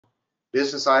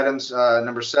Business items,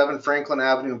 number 7, Franklin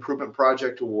Avenue Improvement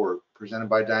Project Award, presented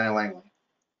by Diana Langley.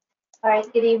 All right,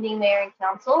 good evening, Mayor and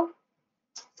Council.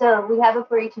 So we have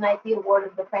for you tonight the award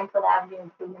of the Franklin Avenue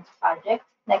Improvements Project.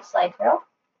 Next slide, Carol.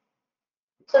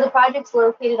 So the project's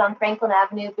located on Franklin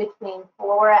Avenue between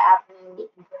Flora Avenue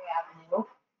and Gray Avenue,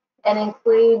 and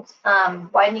includes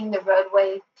widening the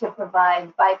roadway to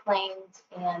provide bike lanes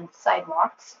and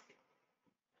sidewalks.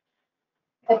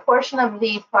 A portion of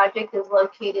the project is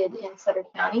located in Sutter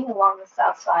County along the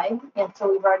south side, and so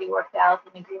we've already worked out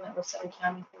an agreement with Sutter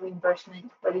County for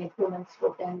reimbursement for the improvements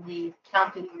within the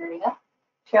county area.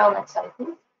 Cheryl, next slide,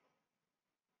 please.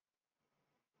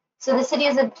 So the city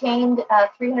has obtained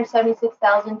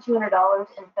 $376,200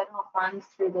 in federal funds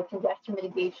through the Congestion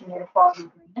Mitigation Air Quality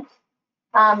Grant.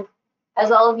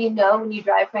 As all of you know, when you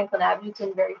drive Franklin Avenue, it's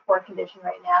in very poor condition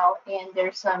right now, and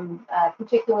there's some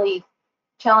particularly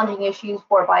challenging issues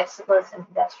for bicyclists and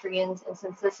pedestrians. And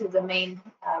since this is the main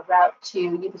route to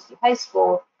Yuba City High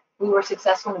School, we were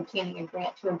successful in obtaining a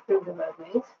grant to improve the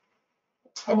roadways.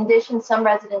 In addition, some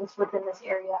residents within this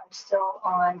area are still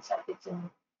on septic and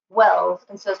wells,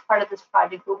 and so as part of this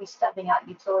project, we'll be stubbing out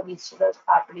utilities to those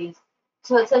properties.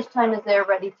 So at such time as they're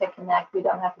ready to connect, we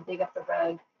don't have to dig up the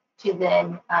road to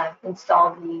then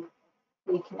install the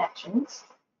connections.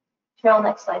 Cheryl,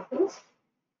 next slide, please.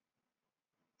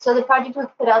 So the project was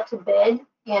put out to bid,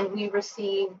 and we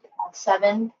received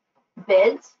 7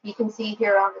 bids. You can see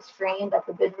here on the screen that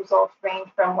the bid results range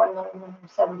from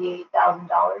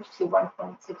 $1,178,000 to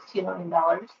 $1.62 million.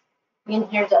 The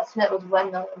engineer's estimate was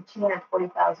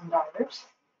 $1,240,000.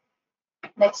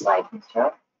 Next slide, please,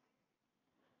 Cheryl.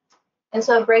 And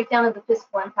so a breakdown of the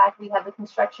fiscal impact, we have the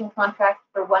construction contract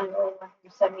for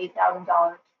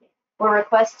 $1,178,000. We're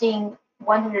requesting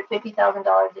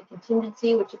 $150,000 in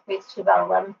contingency, which equates to about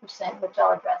 11%, which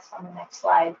I'll address on the next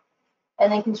slide.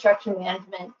 And then construction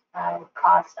management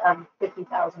cost of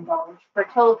 $50,000 for a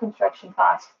total construction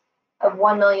cost of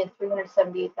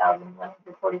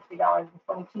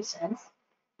 $1,378,143.22.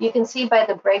 You can see by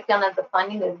the breakdown of the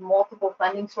funding, there's multiple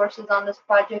funding sources on this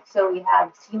project. So we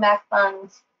have CMAQ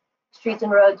funds, Streets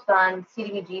and Roads funds,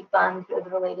 CDBG funds as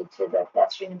related to the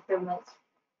pedestrian improvements,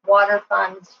 water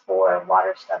funds for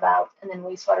water stub out, and then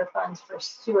wastewater funds for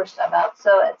sewer stub out.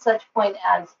 So at such point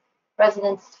as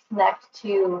residents connect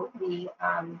to the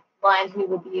lines, we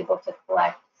would be able to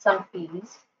collect some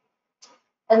fees.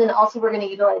 And then also we're going to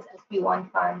utilize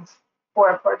SB1 funds for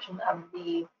a portion of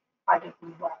the project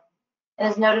as well. And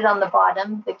as noted on the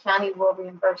bottom, the county will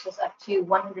reimburse us up to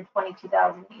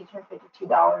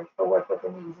 $122,852 for work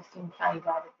within the existing county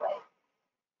right-of-way.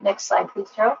 Next slide, please,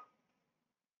 Cheryl.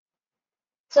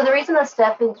 So the reason that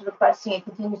staff is requesting a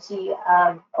contingency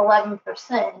of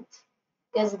 11%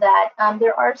 is that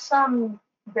there are some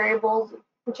variables,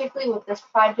 particularly with this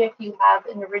project. You have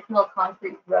an original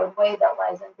concrete roadway that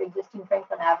lies under existing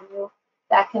Franklin Avenue.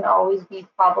 That can always be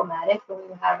problematic when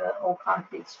you have an old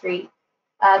concrete street.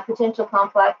 Potential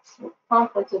conflicts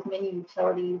with many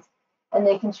utilities, and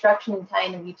the construction and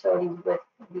tie-in of utilities with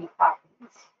the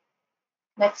properties.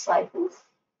 Next slide, please.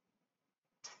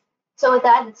 So with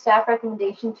that, it's staff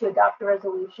recommendation to adopt a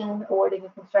resolution awarding a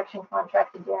construction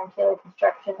contract to Darren Taylor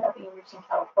Construction of Anderson,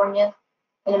 California,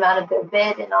 in amount of their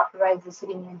bid, and authorize the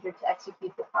city manager to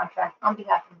execute the contract on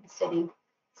behalf of the city,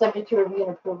 subject to review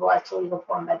and approval as to legal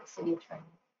form by the city attorney.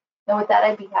 And with that,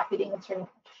 I'd be happy to answer any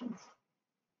questions.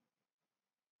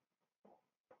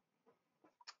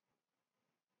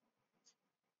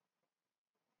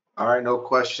 All right, no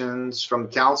questions from the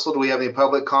council. Do we have any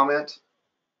public comment?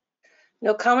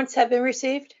 No comments have been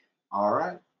received. All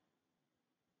right.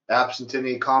 Absent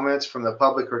any comments from the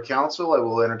public or council, I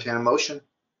will entertain a motion.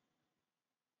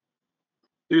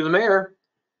 Through the mayor,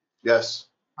 Yes.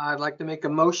 I'd like to make a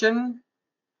motion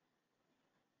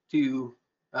to,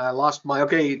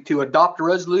 to adopt a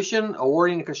resolution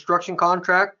awarding a construction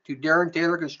contract to Darren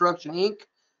Taylor Construction, Inc.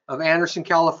 of Anderson,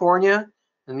 California,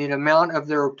 in the amount of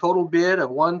their total bid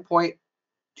of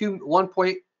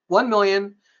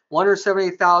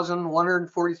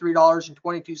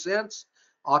 $1,178,143.22,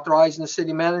 authorizing the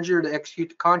city manager to execute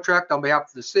the contract on behalf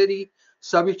of the city,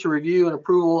 subject to review and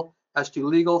approval as to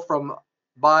legal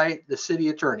by the city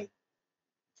attorney.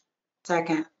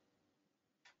 Second.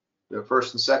 The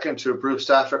first and second to approve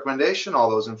staff's recommendation. All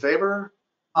those in favor?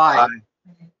 Aye.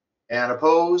 And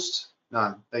opposed?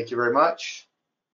 None. Thank you very much.